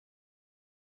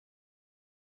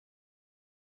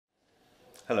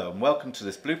Hello and welcome to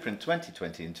this Blueprint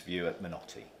 2020 interview at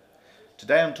Minotti.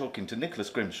 Today I'm talking to Nicholas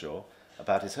Grimshaw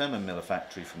about his Herman Miller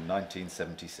factory from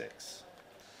 1976.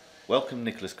 Welcome,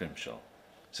 Nicholas Grimshaw.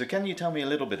 So can you tell me a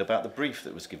little bit about the brief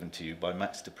that was given to you by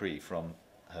Max Dupree from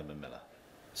Herman Miller?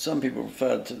 Some people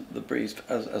refer to the brief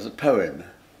as a poem.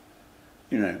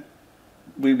 You know,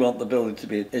 we want the building to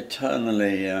be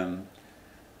eternally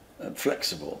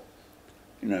flexible.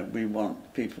 You know, we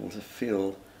want people to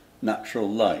feel natural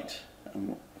light,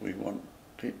 and we want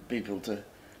people to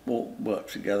work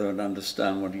together and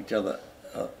understand what each other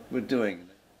were doing.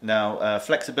 Now,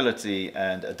 flexibility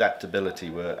and adaptability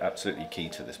were absolutely key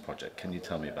to this project. Can you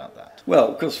tell me about that? Well,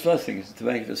 of course, the first thing is to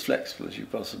make it as flexible as you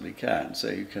possibly can, so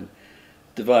you can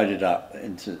divide it up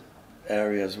into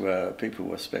areas where people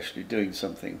were specially doing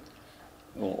something,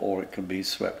 or it can be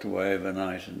swept away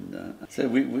overnight. And so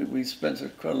we spent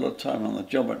quite a lot of time on the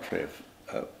geometry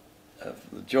of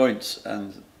the joints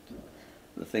and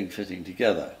the thing fitting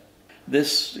together.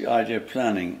 The idea of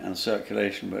planning and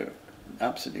circulation were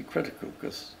absolutely critical,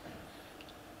 because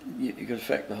you could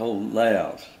affect the whole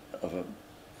layout of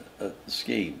a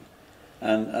scheme,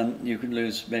 and you can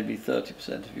lose maybe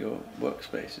 30% of your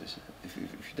workspaces if you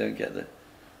don't get the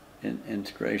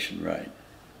integration right.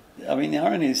 I mean, the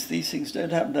irony is these things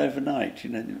don't happen overnight. You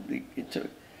know, it took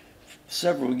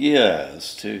several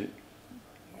years to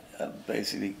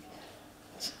basically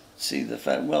see the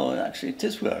fact, well, actually it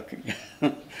is working.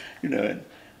 You know,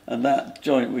 and that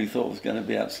joint we thought was going to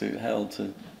be absolute hell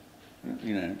to,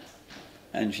 you know,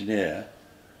 engineer,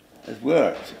 has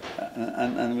worked,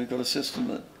 and we've got a system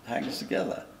that hangs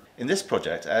together. In this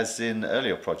project, as in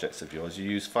earlier projects of yours, you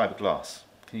use fiberglass.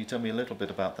 Can you tell me a little bit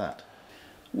about that?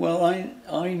 Well,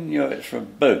 I knew it from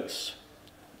boats,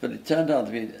 but it turned out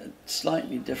to be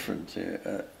slightly different.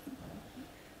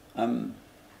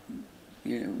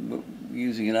 You know,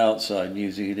 using it outside and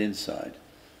using it inside.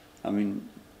 I mean,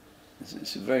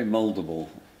 it's a very mouldable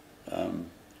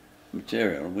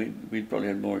material, and we'd probably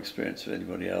had more experience of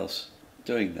anybody else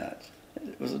doing that.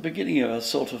 It was the beginning of a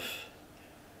sort of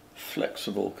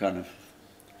flexible kind of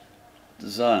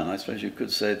design. I suppose you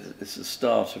could say that it's the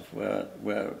start of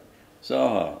where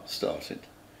Zaha started.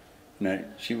 You know,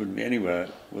 she wouldn't be anywhere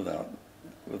without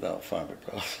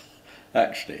fiberglass,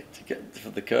 actually, to get for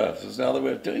the curves. There's another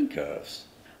way of doing curves.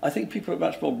 I think people are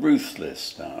much more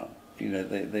ruthless now. You know,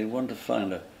 they want to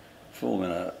find a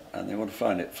formula, and they want to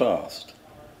find it fast,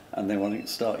 and they want to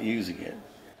start using it.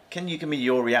 Can you give me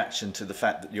your reaction to the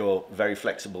fact that your very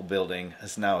flexible building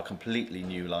has now a completely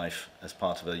new life as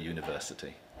part of a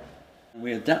university?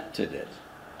 We adapted it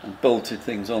and bolted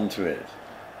things onto it,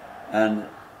 and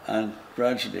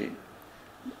gradually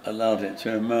allowed it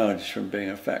to emerge from being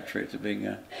a factory to being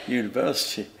a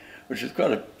university, which is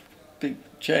quite a big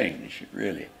change,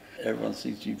 really. Everyone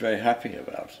seems to be very happy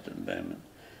about it at the moment.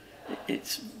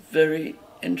 It's very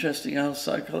interesting how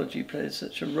psychology plays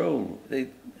such a role. They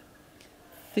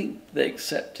think they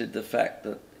accepted the fact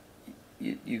that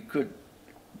you could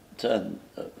turn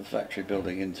a factory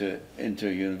building into a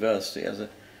university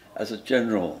as a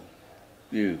general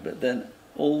view, but then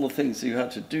all the things that you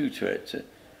had to do to it to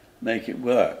make it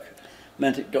work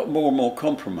meant it got more and more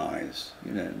compromised.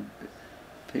 You know,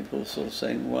 people sort of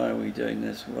saying, why are we doing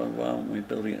this? Why aren't we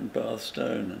building it in Bath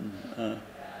stone, and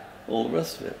all the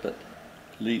rest of it? But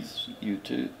leads you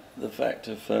to the fact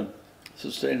of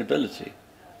sustainability.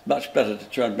 It's much better to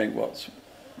try and make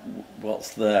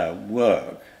what's there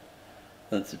work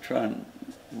than to try and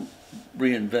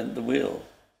reinvent the wheel.